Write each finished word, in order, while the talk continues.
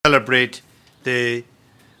celebrate the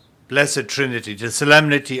Blessed Trinity, the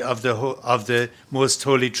solemnity of the Most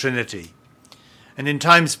Holy Trinity. And in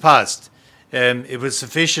times past, it was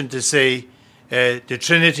sufficient to say the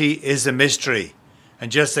Trinity is a mystery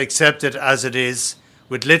and just accept it as it is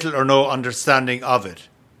with little or no understanding of it.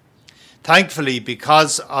 Thankfully,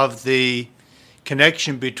 because of the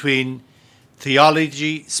connection between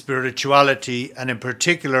theology, spirituality, and in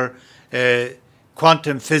particular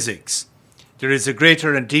quantum physics, there is a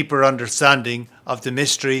greater and deeper understanding of the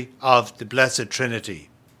mystery of the Blessed Trinity.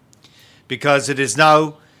 Because it is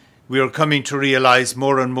now we are coming to realize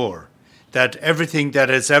more and more that everything that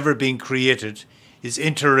has ever been created is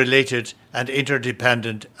interrelated and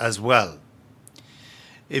interdependent as well.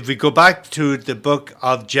 If we go back to the book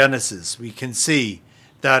of Genesis, we can see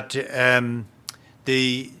that there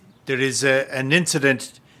is an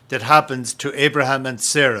incident that happens to Abraham and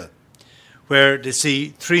Sarah, where they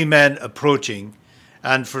see three men approaching,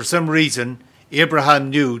 and for some reason Abraham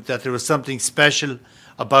knew that there was something special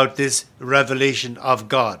about this revelation of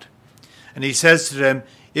God. And he says to them,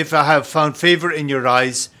 "If I have found favor in your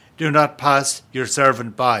eyes, do not pass your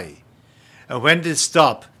servant by." And when they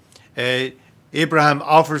stop, Abraham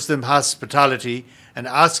offers them hospitality and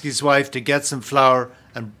asks his wife to get some flour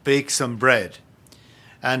and bake some bread.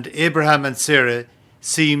 And Abraham and Sarah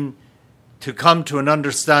seem to come to an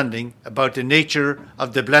understanding about the nature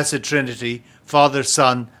of the Blessed Trinity, Father,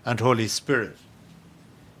 Son, and Holy Spirit.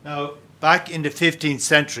 Now, back in the 15th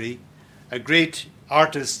century, a great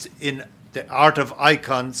artist in the art of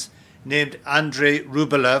icons named Andrei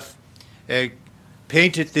Rublev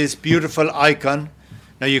painted this beautiful icon.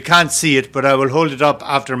 Now, you can't see it, but I will hold it up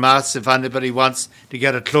after Mass if anybody wants to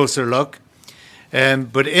get a closer look.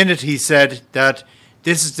 But in it, he said that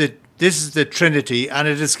this is the Trinity, and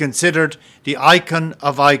it is considered the icon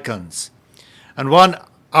of icons. And one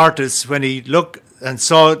artist, when he looked and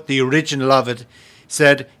saw the original of it,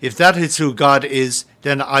 said, "If that is who God is,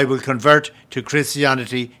 then I will convert to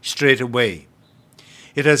Christianity straight away."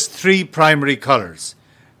 It has three primary colors: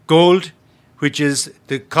 gold, which is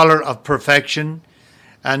the color of perfection,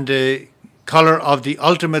 and the color of the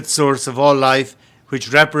ultimate source of all life, which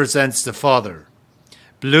represents the Father;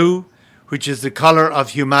 blue, which is the color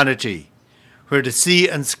of humanity, where the sea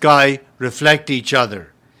and sky reflect each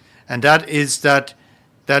other, and that is that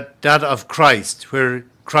of Christ, where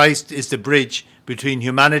Christ is the bridge between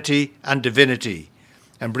humanity and divinity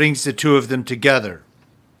and brings the two of them together.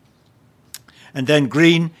 And then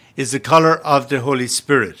green is the color of the Holy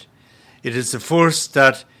Spirit. It is the force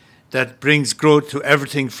that brings growth to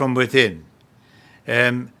everything from within.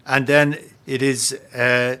 And then it is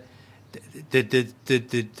the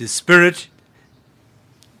Spirit,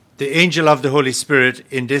 the angel of the Holy Spirit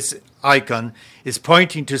in this icon is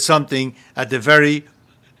pointing to something at the very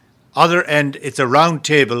other end. It's a round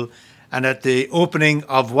table, and at the opening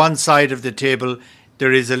of one side of the table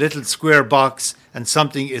there is a little square box and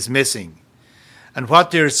something is missing. And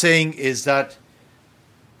what they're saying is that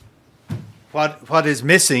what is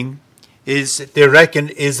missing is, they reckon,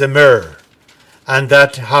 is a mirror, and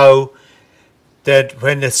that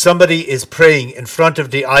when somebody is praying in front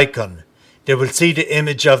of the icon, they will see the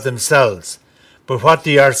image of themselves. But what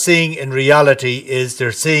they are seeing in reality is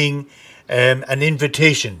they're seeing an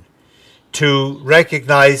invitation to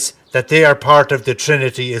recognize that they are part of the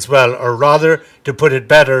Trinity as well, or rather, to put it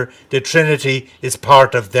better, the Trinity is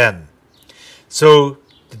part of them. So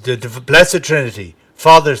the Blessed Trinity,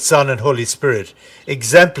 Father, Son, and Holy Spirit,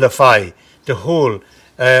 exemplify the whole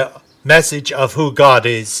message of who God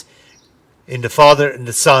is in the Father, and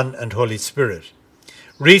the Son, and Holy Spirit.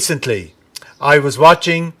 Recently, I was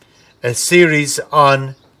watching a series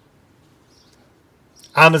on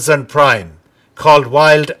Amazon Prime called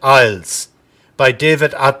Wild Isles by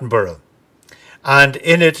David Attenborough. And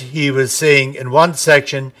in it, he was saying, in one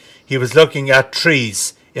section, he was looking at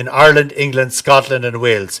trees in Ireland, England, Scotland, and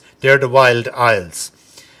Wales. They're the Wild Isles.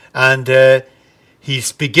 And he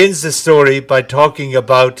begins the story by talking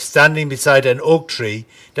about standing beside an oak tree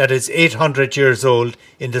that is 800 years old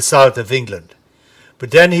in the south of England.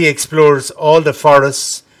 But then he explores all the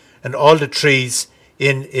forests and all the trees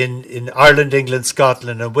in Ireland, England,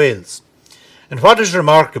 Scotland, and Wales. And what is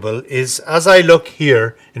remarkable is, as I look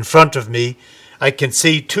here in front of me, I can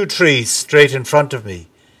see two trees straight in front of me.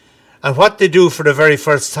 And what they do for the very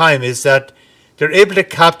first time is that they're able to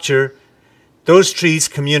capture those trees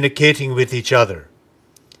communicating with each other,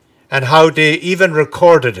 and how they even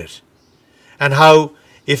recorded it, and how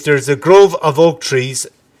if there's a grove of oak trees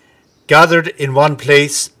gathered in one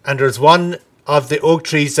place, and there's one of the oak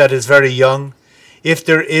trees that is very young, if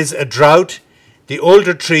there is a drought, the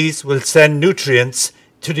older trees will send nutrients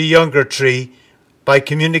to the younger tree by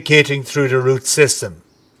communicating through the root system.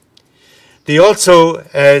 They also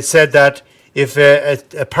said that if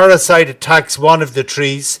a parasite attacks one of the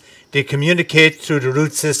trees, they communicate through the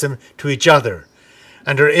root system to each other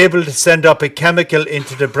and are able to send up a chemical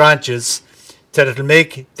into the branches that it'll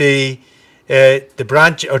make the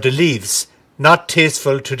branch or the leaves not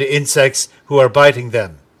tasteful to the insects who are biting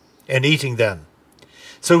them and eating them.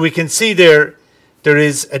 So we can see there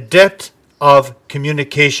is a depth of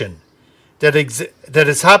communication that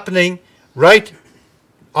is happening right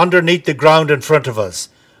underneath the ground in front of us,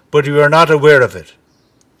 but we are not aware of it.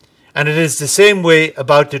 And it is the same way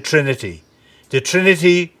about the Trinity. The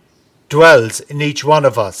Trinity dwells in each one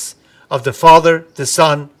of us, of the Father, the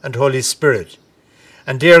Son, and Holy Spirit.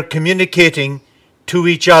 And they are communicating to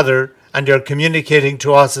each other, and they are communicating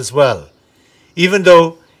to us as well, even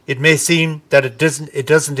though it may seem that it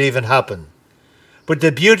doesn't even happen. But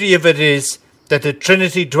the beauty of it is that the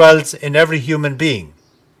Trinity dwells in every human being,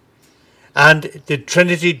 and the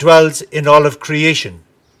Trinity dwells in all of creation.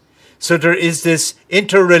 So there is this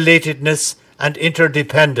interrelatedness and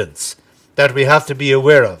interdependence that we have to be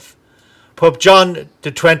aware of. Pope John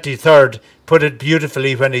the 23rd put it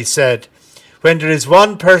beautifully when he said, "When there is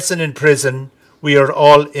one person in prison, we are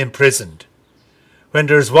all imprisoned. When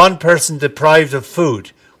there is one person deprived of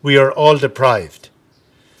food, we are all deprived."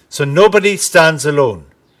 So nobody stands alone.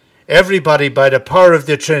 Everybody, by the power of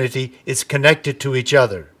the Trinity, is connected to each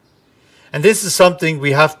other. And this is something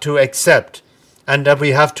we have to accept and that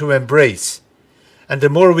we have to embrace. And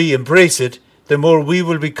the more we embrace it, the more we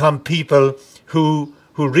will become people who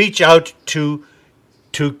reach out to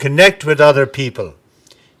connect with other people,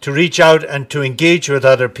 to reach out and to engage with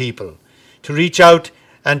other people, to reach out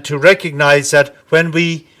and to recognize that when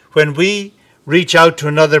we reach out to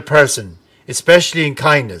another person, especially in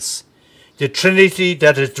kindness, the Trinity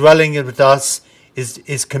that is dwelling with us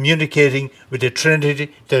is communicating with the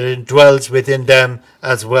Trinity that dwells within them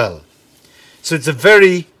as well. So it's a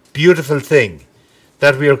very beautiful thing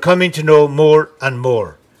that we are coming to know more and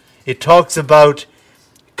more. It talks about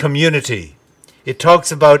community. It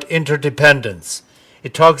talks about interdependence.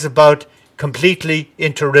 It talks about completely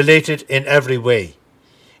interrelated in every way,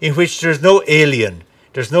 in which there's no alien,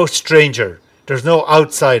 there's no stranger, there's no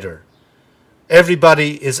outsider.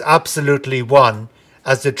 Everybody is absolutely one,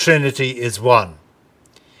 as the Trinity is one.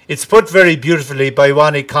 It's put very beautifully by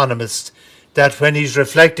one economist that when he's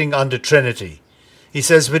reflecting on the Trinity, he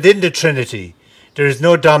says within the Trinity there is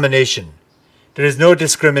no domination, there is no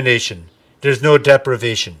discrimination, there is no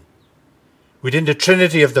deprivation. Within the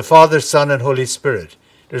Trinity of the Father, Son, and Holy Spirit,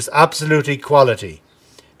 there's absolute equality.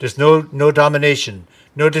 There's no domination,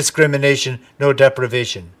 no discrimination, no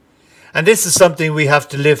deprivation. And this is something we have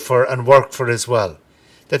to live for and work for as well.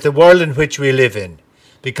 That the world in which we live in,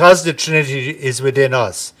 because the Trinity is within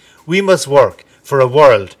us, we must work for a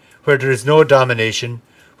world where there is no domination,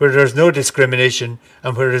 where there is no discrimination,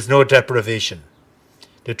 and where there is no deprivation.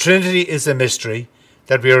 The Trinity is a mystery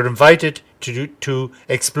that we are invited to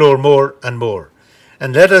explore more and more.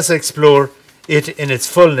 And let us explore it in its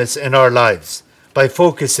fullness in our lives by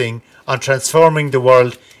focusing on transforming the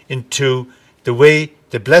world into the way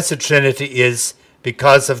the Blessed Trinity is,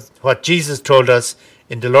 because of what Jesus told us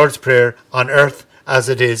in the Lord's Prayer, on earth as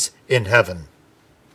it is in heaven.